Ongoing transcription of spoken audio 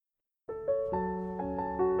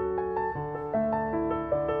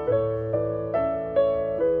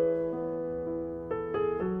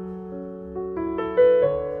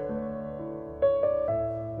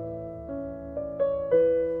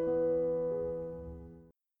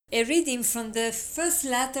A reading from the first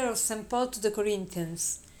letter of St. Paul to the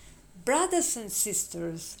Corinthians. Brothers and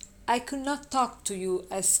sisters, I could not talk to you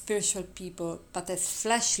as spiritual people, but as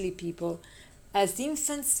fleshly people, as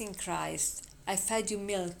infants in Christ. I fed you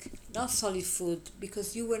milk, not solid food,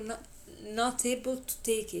 because you were not able to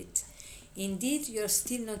take it. Indeed, you are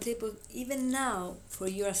still not able even now, for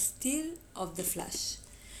you are still of the flesh.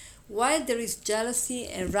 While there is jealousy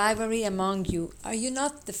and rivalry among you, are you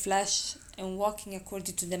not the flesh and walking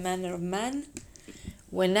according to the manner of man?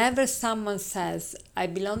 Whenever someone says, I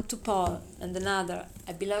belong to Paul, and another,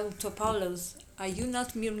 I belong to Apollos, are you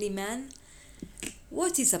not merely men?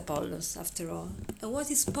 What is Apollos, after all? And what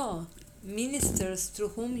is Paul? Ministers through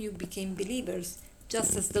whom you became believers,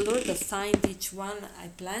 just as the Lord assigned each one. I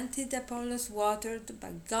planted, Apollos watered,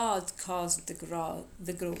 but God caused the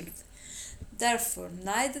growth. Therefore,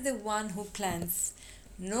 neither the one who plants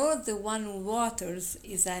nor the one who waters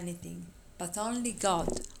is anything, but only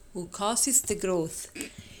God, who causes the growth.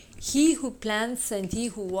 He who plants and he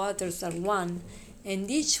who waters are one, and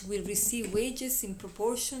each will receive wages in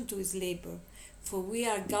proportion to his labor. For we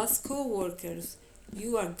are God's co-workers.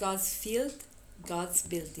 You are God's field, God's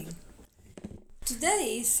building.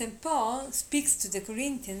 Today, St. Paul speaks to the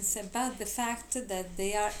Corinthians about the fact that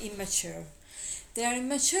they are immature. They are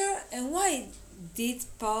immature, and why did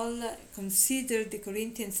Paul consider the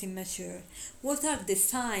Corinthians immature? What are the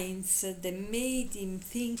signs that made him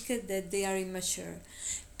think that they are immature?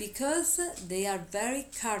 Because they are very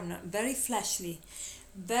carnal, very fleshly,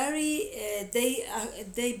 they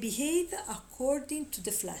behave according to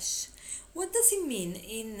the flesh. What does it mean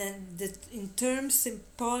in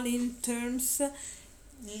Pauline terms,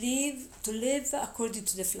 live according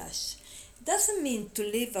to the flesh? It doesn't mean to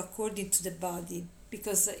live according to the body,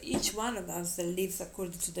 because each one of us lives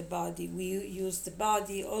according to the body. We use the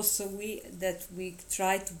body, also we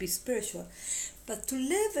try to be spiritual. But to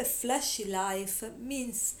live a fleshy life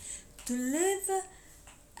means to live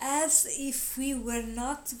as if we were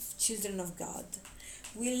not children of God.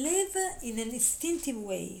 We live in an instinctive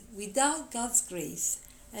way, without God's grace.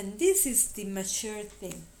 And this is the mature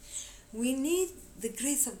thing. We need the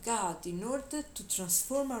grace of God in order to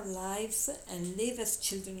transform our lives and live as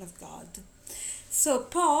children of God. So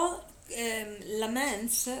Paul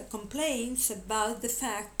complains about the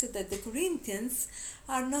fact that the Corinthians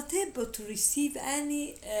are not able to receive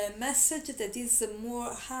any message that is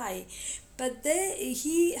more high, but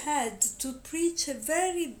he had to preach a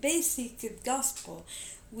very basic gospel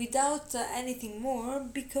without anything more,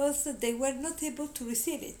 because they were not able to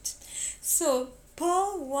receive it. So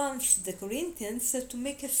Paul wants the Corinthians to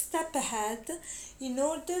make a step ahead in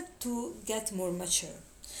order to get more mature.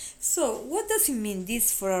 So, what does it mean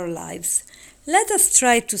this for our lives? Let us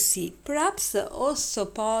try to see. Perhaps also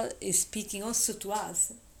Paul is speaking also to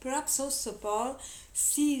us. Perhaps also Paul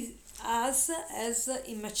sees us as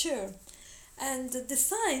immature. And the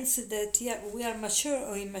signs that we are mature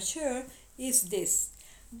or immature is this.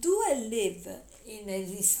 Do I live in an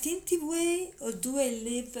instinctive way, or do I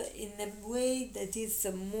live in a way that is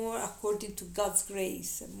more according to God's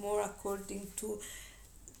grace, more according to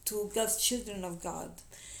God's children of God?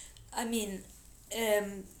 I mean,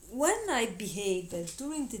 when I behave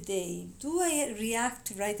during the day, do I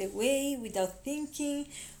react right away without thinking,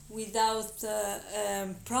 without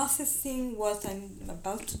processing what I'm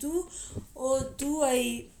about to do, or do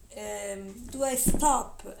I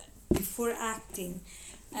stop before acting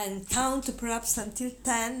and count perhaps until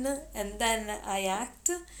 10 and then I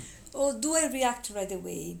act, or do I react right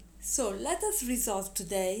away? So let us resolve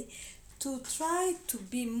today to try to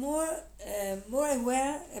be more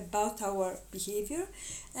aware about our behavior,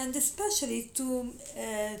 and especially to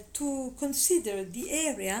consider the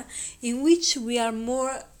area in which we are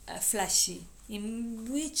more fleshy, in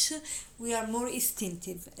which we are more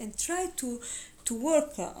instinctive, and try to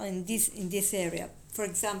work in this area. For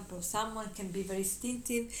example, someone can be very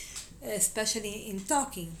instinctive, especially in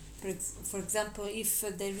talking. For example, if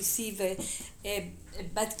they receive a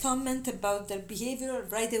bad comment about their behavior,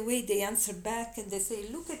 right away they answer back and they say,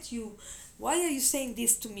 look at you, why are you saying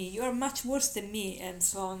this to me? You are much worse than me, and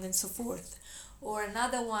so on and so forth. Or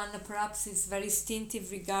another one perhaps is very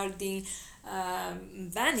instinctive regarding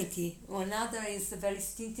vanity, or another is very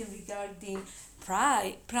instinctive regarding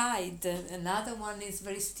pride. Another one is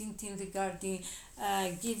very instinctive regarding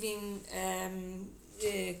giving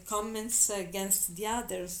comments against the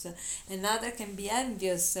others. Another can be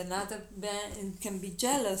envious, another can be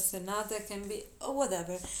jealous, another can be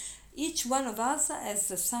whatever. Each one of us has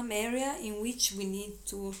some area in which we need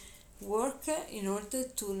to work in order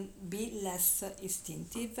to be less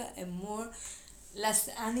instinctive and more less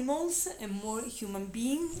animals and more human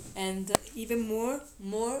being, and even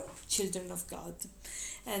more children of God.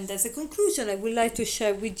 And as a conclusion, I would like to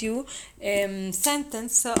share with you a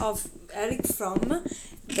sentence of Eric Fromm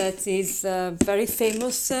that is very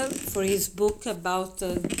famous for his book about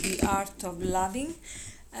the art of loving.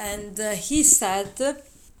 And he said,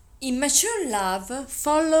 immature love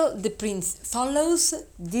follows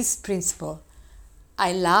this principle.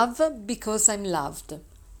 I love because I'm loved.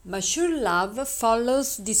 Mature love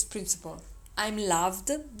follows this principle. I'm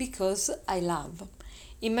loved because I love.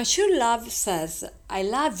 Immature love says, I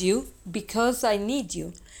love you because I need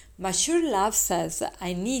you. Mature love says,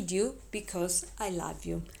 I need you because I love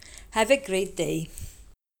you. Have a great day.